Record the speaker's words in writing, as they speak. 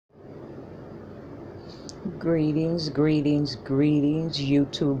Greetings, greetings, greetings,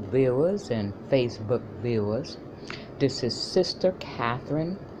 YouTube viewers and Facebook viewers. This is Sister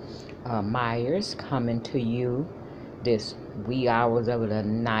Catherine Myers coming to you this wee hours of the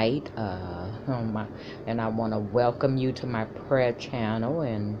night. And I want to welcome you to my prayer channel.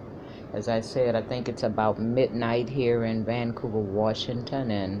 And as I said, I think it's about midnight here in Vancouver,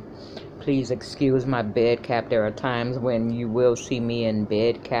 Washington. And please excuse my bed cap. There are times when you will see me in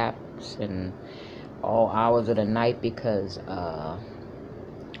bed caps and all hours of the night because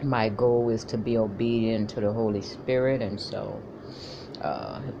my goal is to be obedient to the Holy Spirit. And so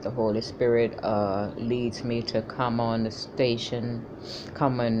if the Holy Spirit leads me to come on the station,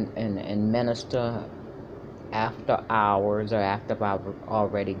 come and minister after hours or after I've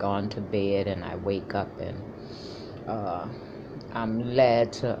already gone to bed and I wake up and I'm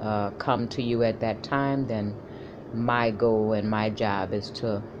led to come to you at that time, then my goal and my job is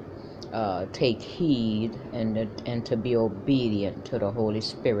to take heed and to be obedient to the Holy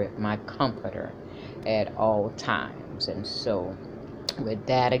Spirit, my comforter, at all times. And so with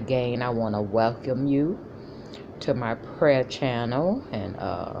that, again, I want to welcome you to my prayer channel. And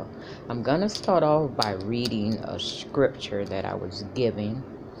I'm going to start off by reading a scripture that I was giving,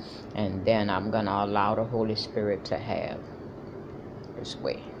 and then I'm going to allow the Holy Spirit to have His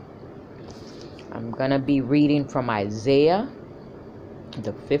way. I'm going to be reading from Isaiah,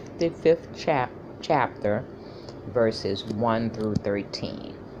 the 55th chapter, verses 1 through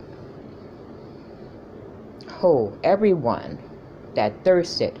 13. Ho, everyone that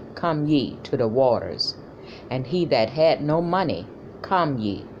thirsteth, come ye to the waters, and he that had no money, come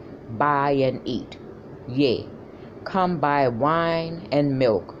ye, buy and eat. Yea, come buy wine and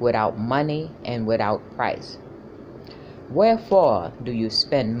milk without money and without price. Wherefore do you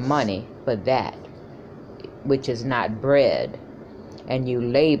spend money for that which is not bread, and you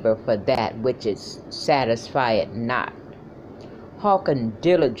labor for that which is satisfied not? Hearken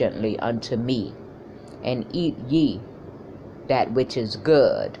diligently unto me, and eat ye that which is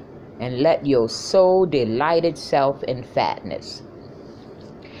good, and let your soul delight itself in fatness.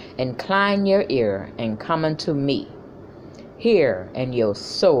 Incline your ear, and come unto me. Hear, and your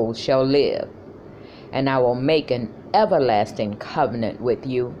soul shall live. And I will make an everlasting covenant with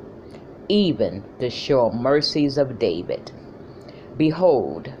you, even the sure mercies of David.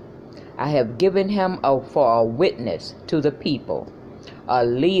 Behold, I have given him for a witness to the people, a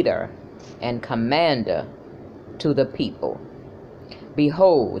leader and commander to the people.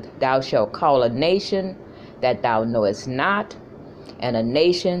 Behold, thou shalt call a nation that thou knowest not, and a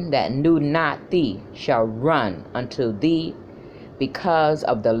nation that knew not thee shall run unto thee, because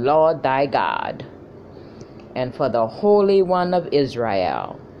of the Lord thy God, and for the Holy One of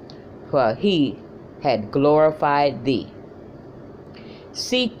Israel, for he had glorified thee.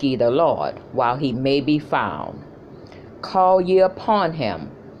 Seek ye the Lord while he may be found. Call ye upon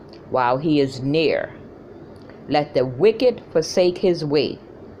him while he is near. Let the wicked forsake his way,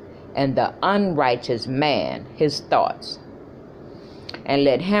 and the unrighteous man his thoughts. And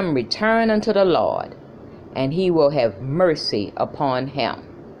let him return unto the Lord, and he will have mercy upon him,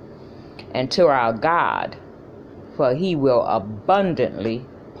 and to our God, for he will abundantly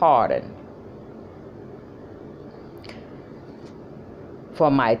pardon. For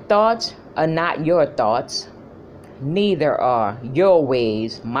my thoughts are not your thoughts, neither are your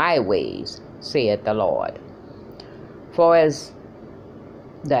ways my ways, saith the Lord. For as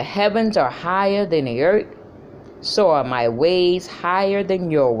the heavens are higher than the earth, so are my ways higher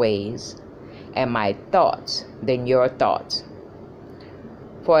than your ways, and my thoughts than your thoughts.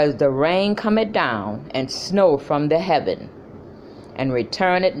 For as the rain cometh down, and snow from the heaven, and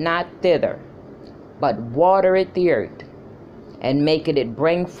returneth not thither, but watereth the earth, and maketh it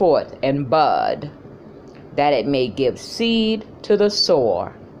bring forth and bud, that it may give seed to the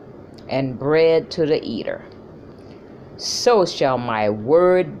sower, and bread to the eater. So shall my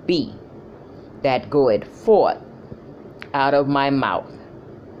word be that goeth forth out of my mouth.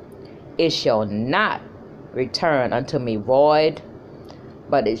 It shall not return unto me void,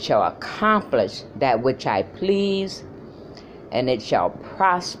 but it shall accomplish that which I please, and it shall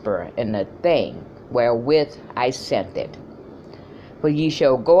prosper in the thing wherewith I sent it. For ye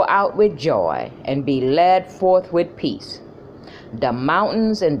shall go out with joy, and be led forth with peace. The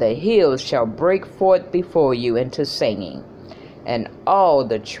mountains and the hills shall break forth before you into singing, and all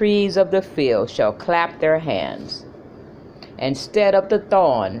the trees of the field shall clap their hands. Instead of the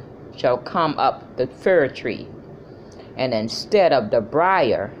thorn shall come up the fir tree, and instead of the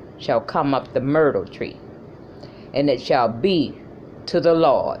briar shall come up the myrtle tree. And it shall be to the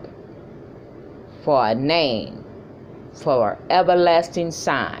Lord for a name, for everlasting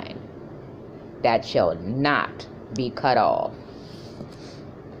sign. that shall not be cut off.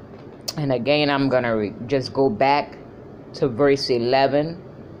 And again, I'm going to just go back to verse 11,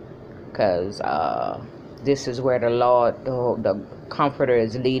 because this is where the Lord, the Comforter,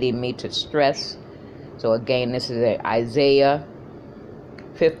 is leading me to stress. So again, this is Isaiah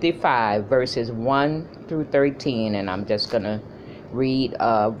 55, verses 1 through 13, and I'm just going to read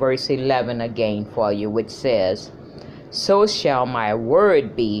verse 11 again for you, which says, "So shall my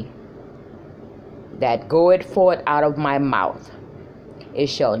word be that goeth forth out of my mouth. It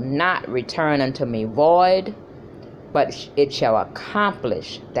shall not return unto me void, but it shall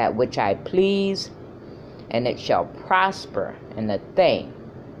accomplish that which I please, and it shall prosper in the thing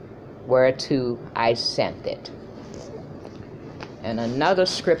whereto I sent it." And another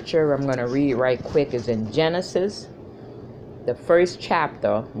scripture I'm going to read right quick is in Genesis, the first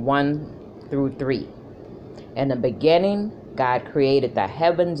chapter, 1 through 3. "In the beginning, God created the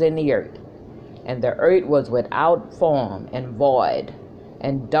heavens and the earth, and the earth was without form and void,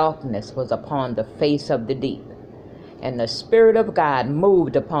 and darkness was upon the face of the deep. And the Spirit of God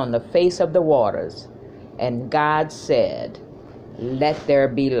moved upon the face of the waters. And God said, Let there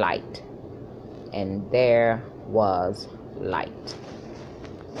be light. And there was light."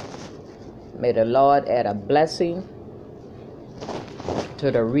 May the Lord add a blessing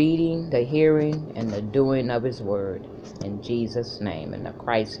to the reading, the hearing, and the doing of His word. In Jesus' name, in the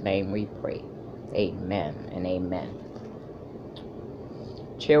Christ's name we pray. Amen and amen.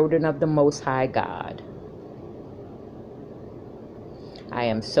 Children of the Most High God, I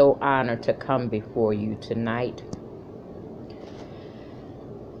am so honored to come before you tonight.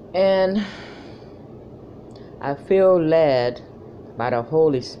 And I feel led by the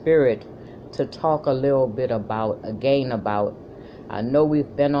Holy Spirit to talk a little bit about, I know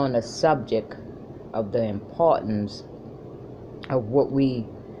we've been on the subject of the importance of what we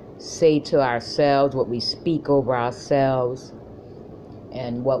say to ourselves, what we speak over ourselves,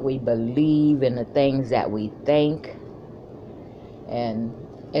 and what we believe, and the things that we think. And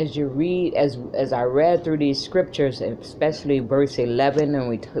as you read, as I read through these scriptures, especially verse 11, and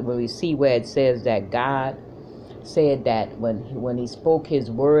when we see where it says that God said that when he spoke his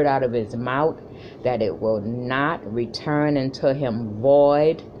word out of his mouth, that it will not return unto him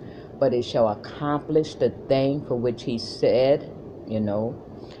void, but it shall accomplish the thing for which he said,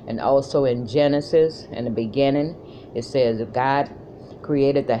 And also in Genesis, in the beginning, it says God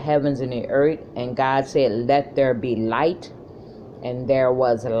created the heavens and the earth, and God said, Let there be light, and there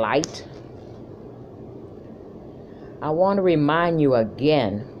was light. I want to remind you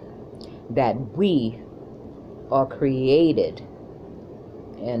again that we are created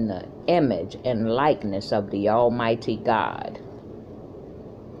in the image and likeness of the Almighty God.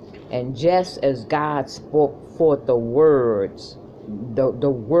 And just as God spoke forth the words, the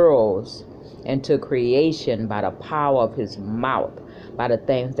worlds into creation by the power of his mouth, by the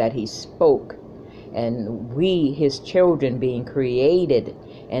things that he spoke, and we, his children, being created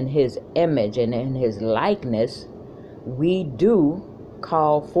in his image and in his likeness, we do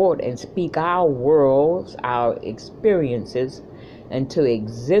call forth and speak our worlds, our experiences into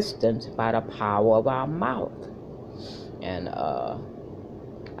existence by the power of our mouth. And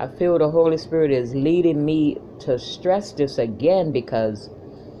I feel the Holy Spirit is leading me to stress this again, because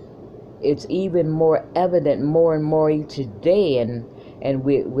it's even more evident more and more each day, and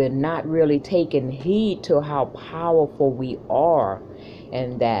we're not really taking heed to how powerful we are,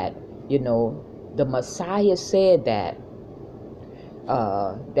 and that the Messiah said that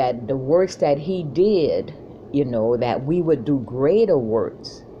that the works that he did, that we would do greater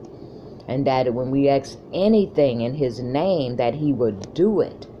works, and that when we ask anything in his name, that he would do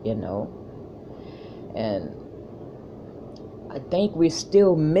it, And I think we're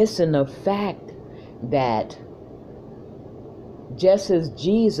still missing the fact that just as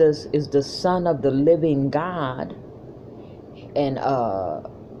Jesus is the Son of the living God, and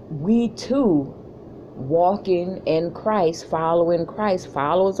we too walking in Christ, following Christ,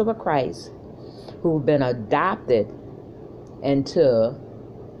 followers of a Christ, who've been adopted into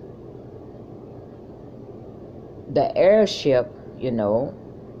the heirship,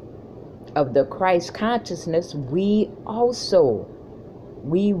 of the Christ consciousness, we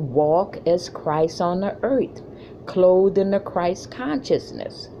walk as Christ on the earth, clothed in the Christ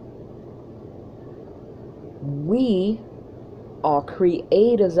consciousness. We are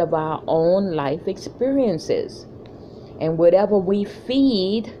creators of our own life experiences, and whatever we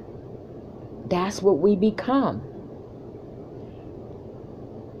feed, that's what we become.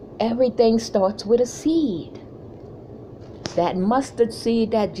 Everything starts with a seed. That mustard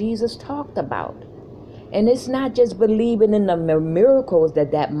seed that Jesus talked about. And it's not just believing in the miracles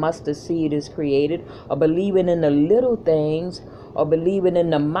that mustard seed is created, or believing in the little things, or believing in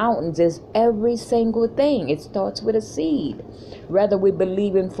the mountains. It's every single thing. It starts with a seed. Whether we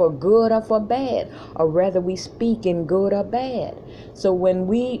believe in for good or for bad, or whether we speak in good or bad. So when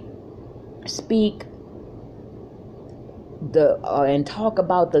we speak and talk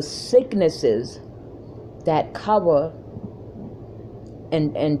about the sicknesses that cover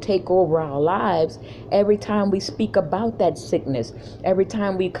and take over our lives, every time we speak about that sickness, every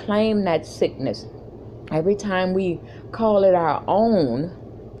time we claim that sickness, every time we call it our own,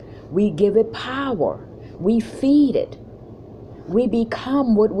 we give it power. We feed it. We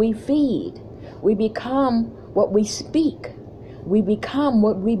become what we feed. We become what we speak. We become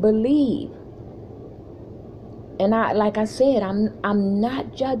what we believe. And like I said, I'm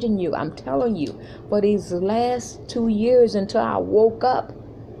not judging you. I'm telling you, for these last 2 years, until I woke up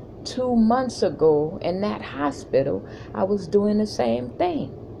 2 months ago in that hospital, I was doing the same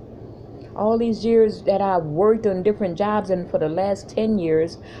thing. All these years that I worked on different jobs, and for the last 10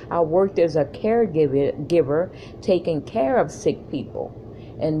 years, I worked as a caregiver, taking care of sick people.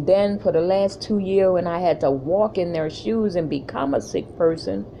 And then for the last 2 years, when I had to walk in their shoes and become a sick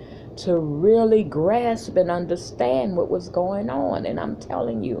person, to really grasp and understand what was going on. And I'm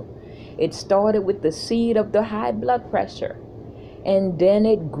telling you, it started with the seed of the high blood pressure. And then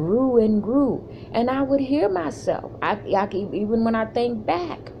it grew and grew. And I would hear myself. Even when I think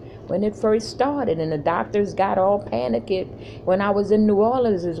back, when it first started, and the doctors got all panicked. When I was in New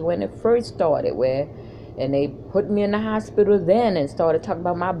Orleans is when it first started, and they put me in the hospital then and started talking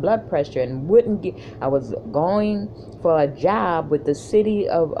about my blood pressure, and I was going for a job with the city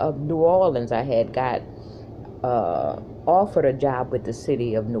of New Orleans. I had got offered a job with the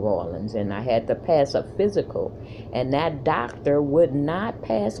city of New Orleans, and I had to pass a physical, and that doctor would not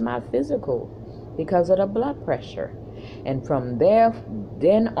pass my physical because of the blood pressure. And from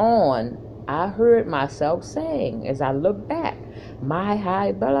then on, I heard myself saying, as I look back, my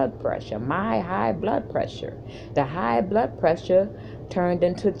high blood pressure, my high blood pressure. The high blood pressure turned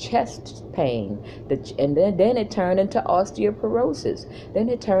into chest pain, and then it turned into osteoporosis. Then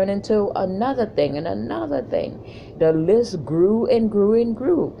it turned into another thing and another thing. The list grew and grew and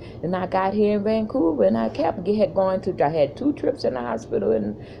grew. And I got here in Vancouver, and I had 2 trips in the hospital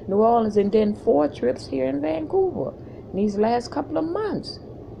in New Orleans, and then 4 trips here in Vancouver in these last couple of months.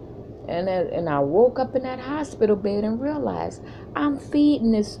 And I woke up in that hospital bed and realized I'm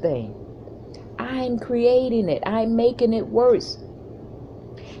feeding this thing. I'm creating it. I'm making it worse.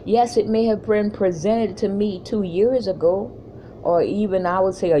 Yes, it may have been presented to me 2 years ago, or even I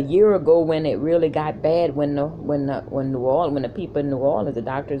would say a year ago, when it really got bad. When the people in New Orleans, the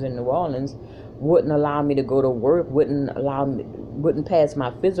doctors in New Orleans, wouldn't allow me to go to work, wouldn't pass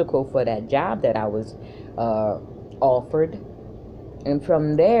my physical for that job that I was offered. And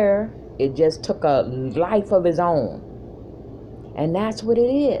from there, it just took a life of its own. And that's what it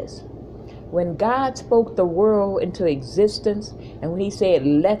is. When God spoke the world into existence, and when he said,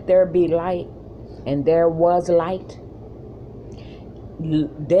 let there be light, and there was light,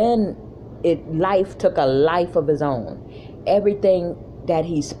 then life took a life of its own. Everything that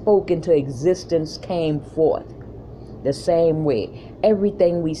he spoke into existence came forth. The same way,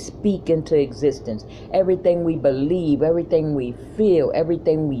 everything we speak into existence, everything we believe, everything we feel,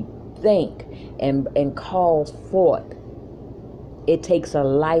 everything we think and call forth, it takes a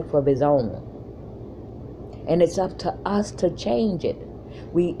life of its own. And it's up to us to change it.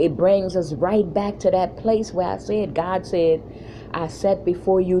 It brings us right back to that place where God said, I set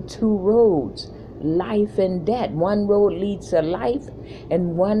before you 2 roads, life and death. One road leads to life,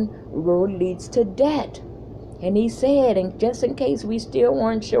 and one road leads to death. And he said, and just in case we still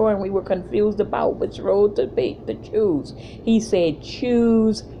weren't sure and we were confused about which road to choose, he said,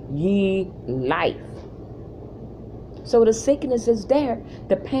 choose ye life. So the sickness is there.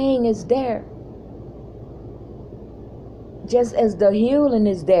 The pain is there. Just as the healing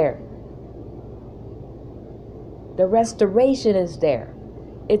is there. The restoration is there.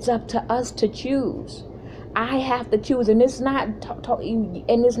 It's up to us to choose. I have to choose, and it's not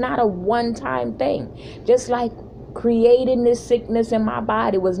a one-time thing. Just like creating this sickness in my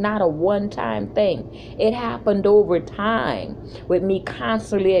body was not a one-time thing. It happened over time with me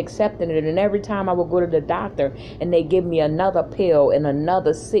constantly accepting it. And every time I would go to the doctor and they give me another pill and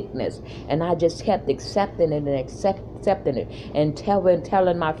another sickness, and I just kept accepting it and accepting it and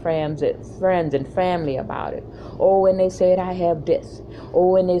telling my friends and family about it. Oh, and they said I have this.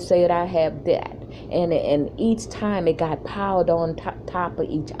 Oh, and they said I have that. And each time it got piled on top of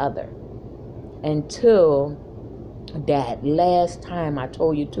each other until that last time I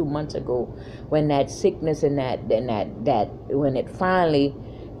told you 2 months ago, when that sickness and that when it finally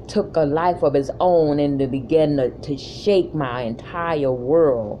took a life of its own and it began to shake my entire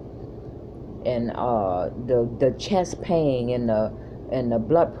world, and the chest pain and the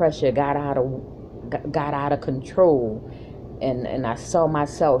blood pressure got out of control, and I saw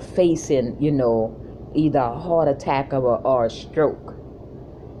myself facing, either a heart attack or a stroke.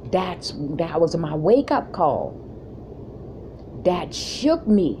 That was my wake-up call. That shook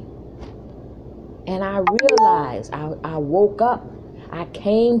me. And I realized, I woke up. I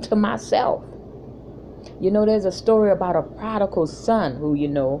came to myself. There's a story about a prodigal son who,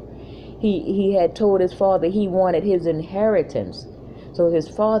 he had told his father he wanted his inheritance. So his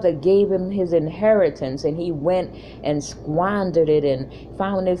father gave him his inheritance, and he went and squandered it and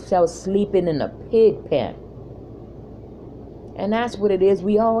found himself sleeping in a pig pen. And that's what it is.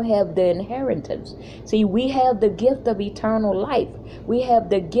 We all have the inheritance. See, we have the gift of eternal life. We have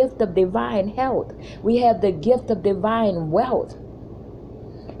the gift of divine health. We have the gift of divine wealth.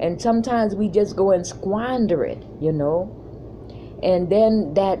 And sometimes we just go and squander it, And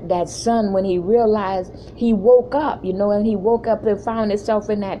then that son, when he realized, he woke up, and he woke up and found himself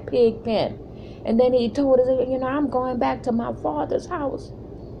in that pig pen. And then he told us, I'm going back to my father's house.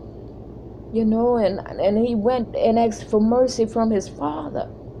 And he went and asked for mercy from his father,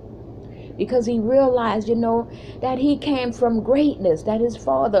 because he realized, that he came from greatness, that his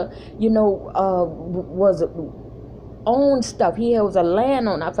father, was owned stuff. He was a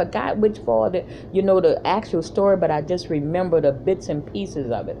landowner. I forgot which father, the actual story, but I just remember the bits and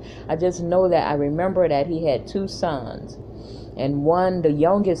pieces of it. I just know that I remember that he had 2 sons. And the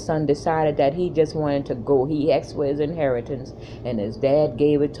youngest son, decided that he just wanted to go. He asked for his inheritance, and his dad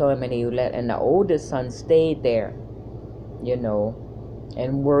gave it to him, and the oldest son stayed there,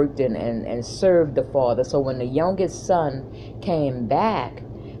 and worked and served the father. So when the youngest son came back,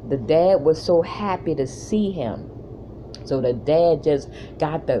 the dad was so happy to see him. So the dad just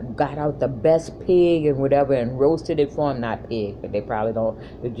got out the best pig and whatever and roasted it for him. Not pig, but they probably don't.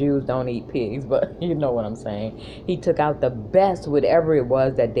 The Jews don't eat pigs, but you know what I'm saying. He took out the best, whatever it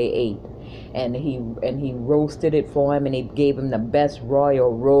was that they ate, and he roasted it for him, and he gave him the best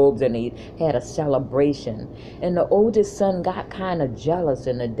royal robes, and he had a celebration. And the oldest son got kind of jealous,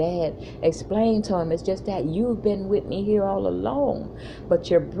 and the dad explained to him, it's just that you've been with me here all along, but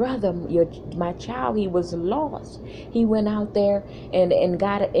your brother, my child, he was lost. He went out there and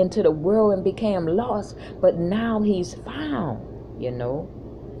got into the world and became lost, but now he's found,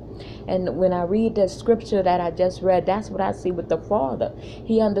 And when I read the scripture that I just read, that's what I see with the Father.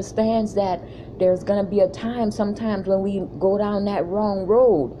 He understands that there's going to be a time sometimes when we go down that wrong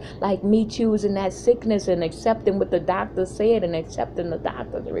road, like me choosing that sickness and accepting what the doctor said and accepting the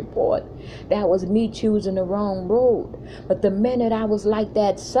doctor's report. That was me choosing the wrong road. But the minute I was like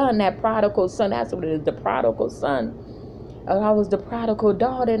that son, that prodigal son, that's what it is, the prodigal son. I was the prodigal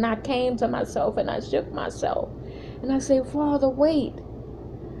daughter, and I came to myself and I shook myself. And I said, Father, wait.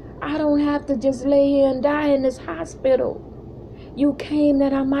 I don't have to just lay here and die in this hospital. You came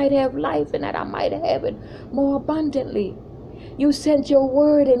that I might have life and that I might have it more abundantly. You sent your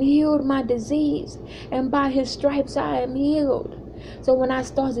word and healed my disease, and by his stripes I am healed. So when I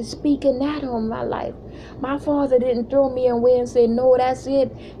started speaking that on my life, my Father didn't throw me away and say, no, that's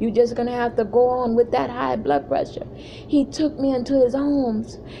it. You're just going to have to go on with that high blood pressure. He took me into his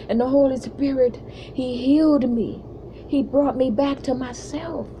arms, and the Holy Spirit, he healed me. He brought me back to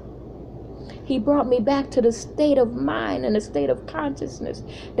myself. He brought me back to the state of mind and the state of consciousness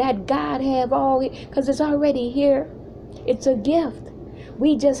that God have all, because it's already here. It's a gift.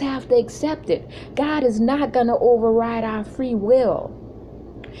 We just have to accept it. God is not going to override our free will.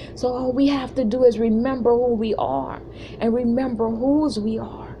 So all we have to do is remember who we are and remember whose we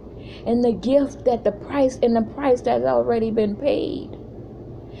are, and the gift that the price that's already been paid.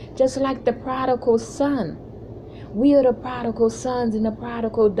 Just like the prodigal son. We are the prodigal sons and the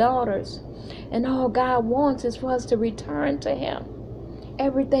prodigal daughters. And all God wants is for us to return to him.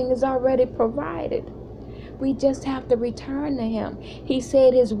 Everything is already provided. We just have to return to him. He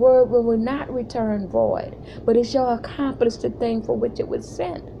said his word will not return void, but it shall accomplish the thing for which it was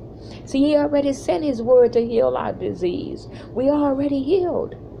sent. See, he already sent his word to heal our disease. We are already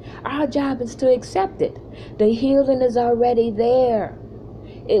healed. Our job is to accept it. The healing is already there.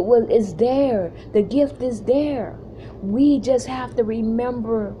 It's there. The gift is there. We just have to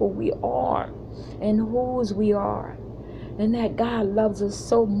remember who we are and whose we are. And that God loves us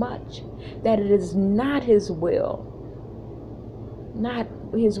so much that it is not his will. Not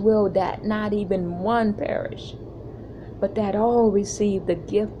his will that not even one perish, but that all receive the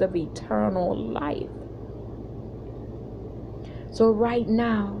gift of eternal life. So right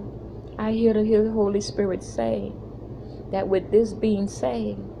now, I hear the Holy Spirit say that with this being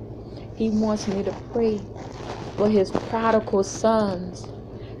said, He wants me to pray for His prodigal sons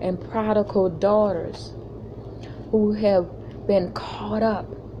and prodigal daughters who have been caught up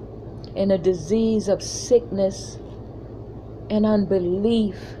in a disease of sickness and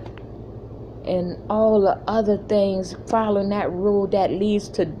unbelief and all the other things following that road that leads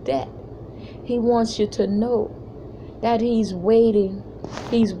to death. He wants you to know that He's waiting.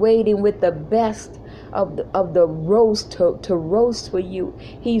 He's waiting with the best of the roast to roast for you.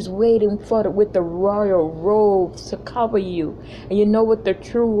 He's waiting with the royal robes to cover you. And you know what the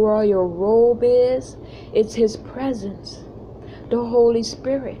true royal robe is? It's His presence, the Holy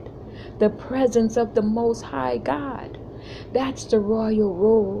Spirit, the presence of the Most High God. That's the royal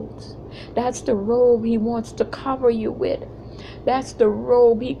robes. That's the robe He wants to cover you with. That's the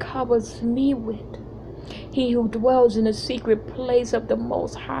robe He covers me with. He who dwells in the secret place of the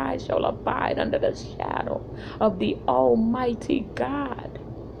Most High shall abide under the shadow of the Almighty God.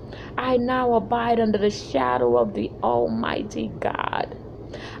 I now abide under the shadow of the Almighty God.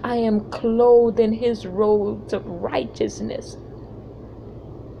 I am clothed in His robes of righteousness.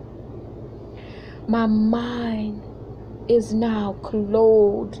 My mind is now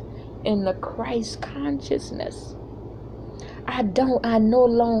clothed in the Christ consciousness. I no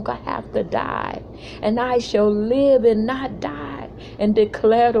longer have to die, and I shall live and not die and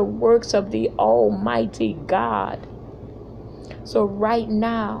declare the works of the Almighty God. So right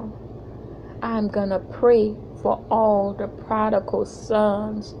now, I'm gonna pray for all the prodigal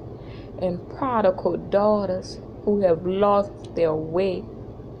sons and prodigal daughters who have lost their way.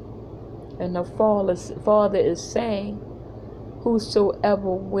 And the Father is saying,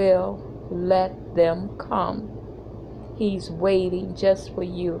 whosoever will, let them come. He's waiting just for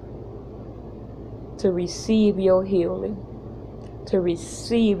you to receive your healing, to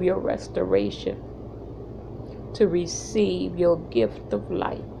receive your restoration, to receive your gift of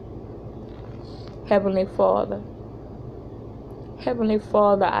life. Heavenly Father,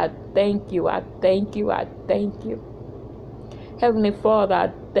 I thank you, I thank you, I thank you. Heavenly Father,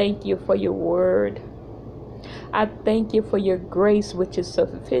 I thank you for your word. I thank you for your grace, which is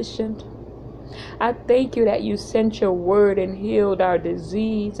sufficient. I thank you that you sent your word and healed our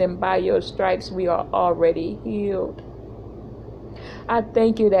disease, and by your stripes we are already healed. I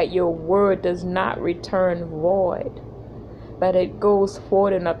thank you that your word does not return void, but it goes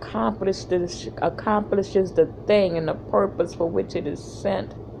forth and accomplishes the thing and the purpose for which it is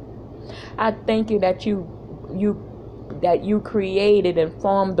sent. I thank you that you created and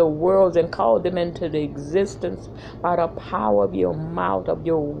formed the worlds and called them into the existence by the power of your mouth, of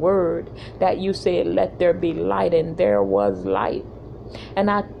your word, that you said, let there be light, and there was light.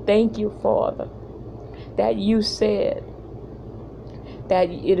 And I thank you, Father, that you said that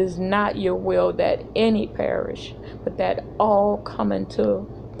it is not your will that any perish, but that all come into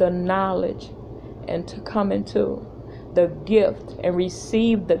the knowledge and to come into the gift and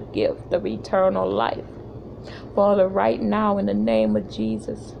receive the gift of eternal life. Father, right now in the name of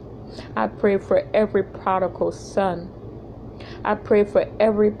Jesus, I pray for every prodigal son. I pray for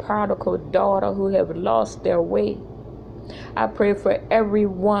every prodigal daughter who have lost their way. I pray for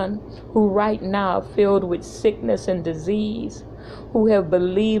everyone who right now are filled with sickness and disease, who have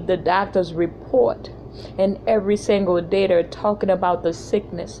believed the doctor's report. And every single day they're talking about the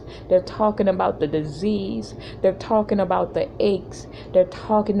sickness. They're talking about the disease. They're talking about the aches. They're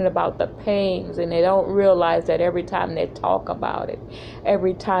talking about the pains. And they don't realize that every time they talk about it,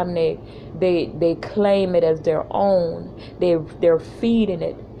 every time they claim it as their own, they're feeding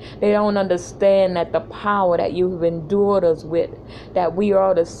it. They don't understand that the power that you've endured us with, that we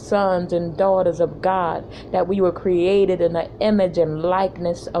are the sons and daughters of God, that we were created in the image and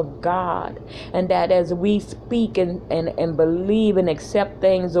likeness of God, and that as we speak and believe and accept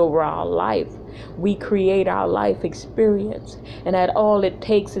things over our life, we create our life experience, and that all it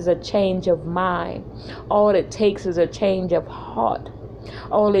takes is a change of mind. All it takes is a change of heart.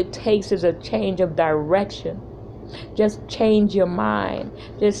 All it takes is a change of direction. Just change your mind.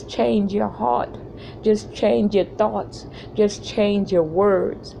 Just change your heart. Just change your thoughts. Just change your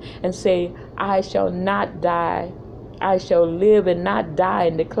words and say, I shall not die. I shall live and not die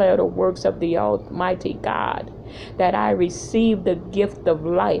and declare the works of the Almighty God. That I receive the gift of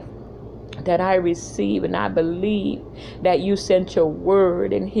life. That I receive and I believe that you sent your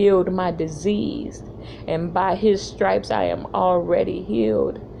word and healed my disease. And by his stripes I am already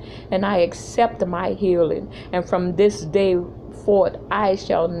healed. And I accept my healing. And from this day forth, I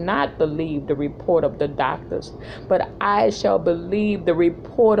shall not believe the report of the doctors, but I shall believe the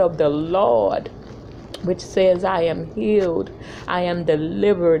report of the Lord. which says, I am healed, I am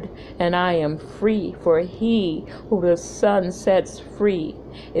delivered, and I am free. For he who the Son sets free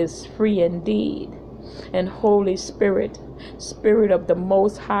is free indeed. And Holy Spirit, Spirit of the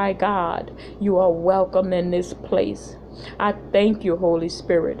Most High God, you are welcome in this place. I thank you, Holy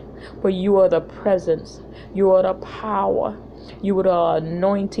Spirit, for you are the presence, you are the power, you are the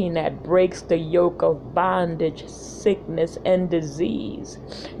anointing that breaks the yoke of bondage, sickness, and disease.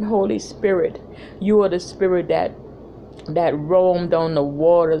 And Holy Spirit, you are the Spirit that roamed on the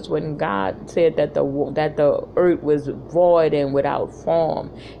waters when God said that the earth was void and without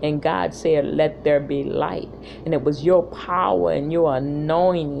form, and God said, let there be light. And it was your power and your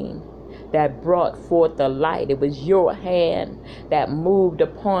anointing that brought forth the light. It was your hand that moved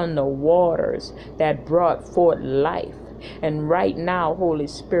upon the waters that brought forth life. And right now, Holy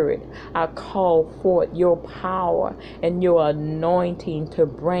Spirit, I call forth your power and your anointing to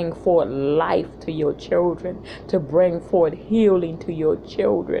bring forth life to your children, to bring forth healing to your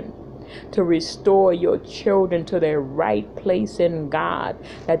children, to restore your children to their right place in God,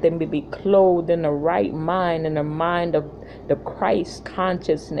 that they may be clothed in the right mind, in the mind of the Christ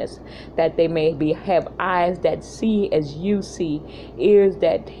consciousness, that they may have eyes that see as you see, ears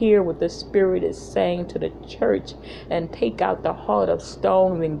that hear what the Spirit is saying to the church, and take out the heart of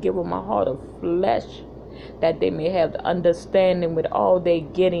stone and give them a heart of flesh, that they may have the understanding with all they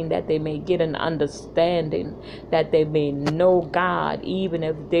getting, that they may get an understanding, that they may know God even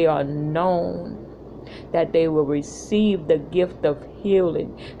if they are known, that they will receive the gift of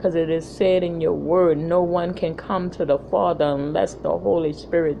healing, because it is said in your word, no one can come to the Father unless the Holy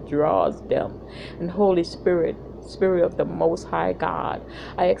Spirit draws them. And Holy Spirit, Spirit of the Most High God,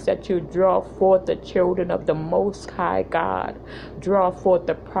 I ask that you draw forth the children of the Most High God. Draw forth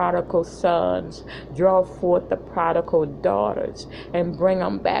the prodigal sons. Draw forth the prodigal daughters, and bring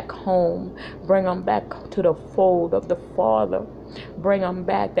them back home. Bring them back to the fold of the Father. Bring them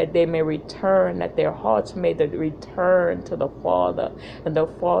back, that they may return, that their hearts may return to the Father, and the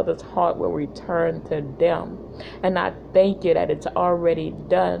Father's heart will return to them. And I thank you that it's already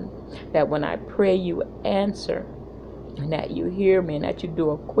done, that when I pray you answer, and that you hear me, and that you do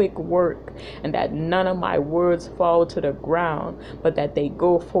a quick work, and that none of my words fall to the ground, but that they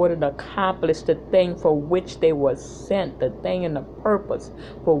go forth and accomplish the thing for which they were sent, the thing and the purpose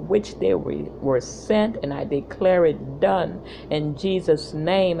for which they were sent. And I declare it done in Jesus'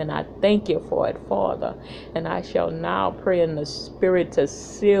 name, and I thank you for it, Father. And I shall now pray in the Spirit to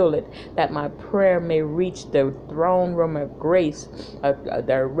seal it, that my prayer may reach the throne room of grace, a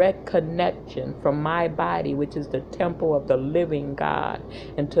direct connection from my body, which is the temple of the living God,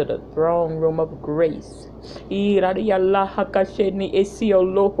 into the throne room of grace.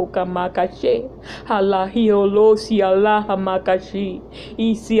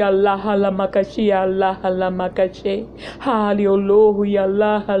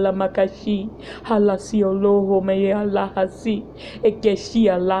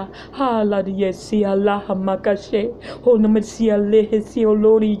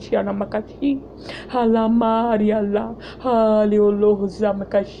 Hallelujah,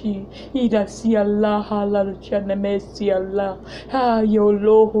 makashi. Ida si Allah halal chana mesi Allah. Ha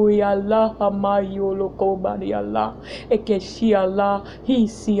yolohu ya Allah ma yoloko bari Allah. Ekeshi Allah. He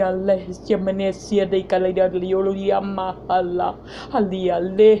si Allah jamane si de kalida yolo yama Allah. Ali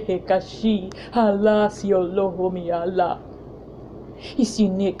Allah kashi. Allah si yolohu mi Allah.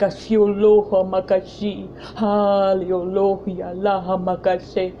 Isine kashi yolohu makashi. Hallelujah ya Allah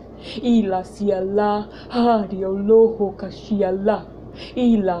makashi. Ila si Allah, hari oloho kashi Allah.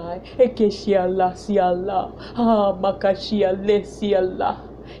 Ila ekeshi Allah si Allah, ha makashi Allah si Allah.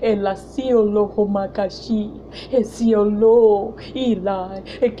 Ela si oloho makashi, esi olo. Ila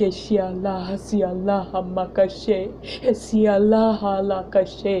ekeshi Allah si Allah makashi, esi Allah ala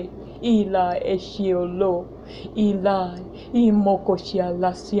kashi. Ila eshi olo. Ila imokoshi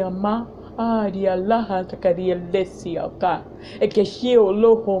Allah si ama. Ari Allah takari lesi aka ekeshi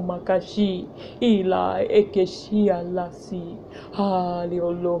oloho makashi ila ekeshi alasi ali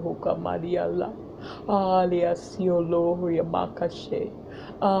oloho kamari Allah ali asi oloho ya makashe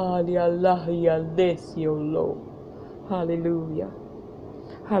ali Allah ya lesi olo. Hallelujah,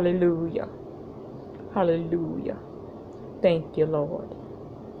 hallelujah, hallelujah. Thank you, Lord.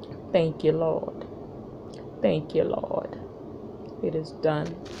 Thank you, Lord. Thank you, Lord. It is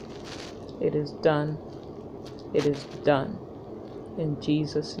done. It is done. It is done. In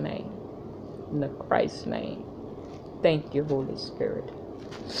Jesus' name. In the Christ's name. Thank you, Holy Spirit.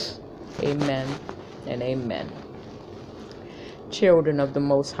 Amen and amen. Children of the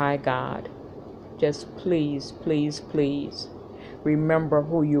Most High God, just please, please, please remember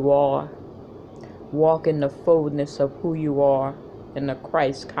who you are. Walk in the fullness of who you are in the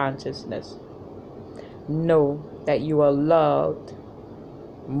Christ consciousness. Know that you are loved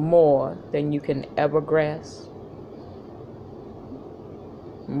more than you can ever grasp,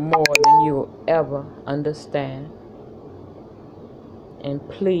 more than you will ever understand. And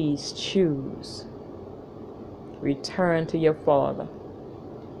please choose. Return to your Father,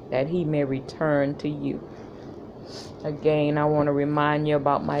 that He may return to you. Again, I want to remind you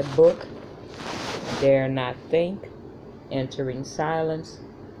about my book, Dare Not Think, Entering Silence,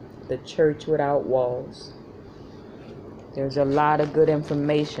 The Church Without Walls. There's a lot of good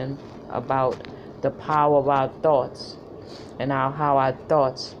information about the power of our thoughts and how our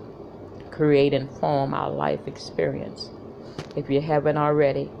thoughts create and form our life experience. If you haven't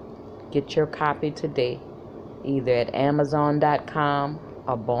already, get your copy today, either at Amazon.com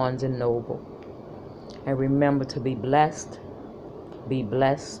or Barnes & Noble. And remember to be blessed, be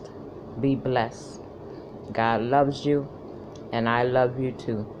blessed, be blessed. God loves you, and I love you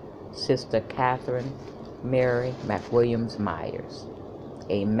too. Sister Catherine Mary McWilliams Myers.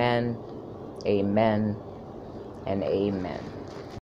 Amen, amen, and amen.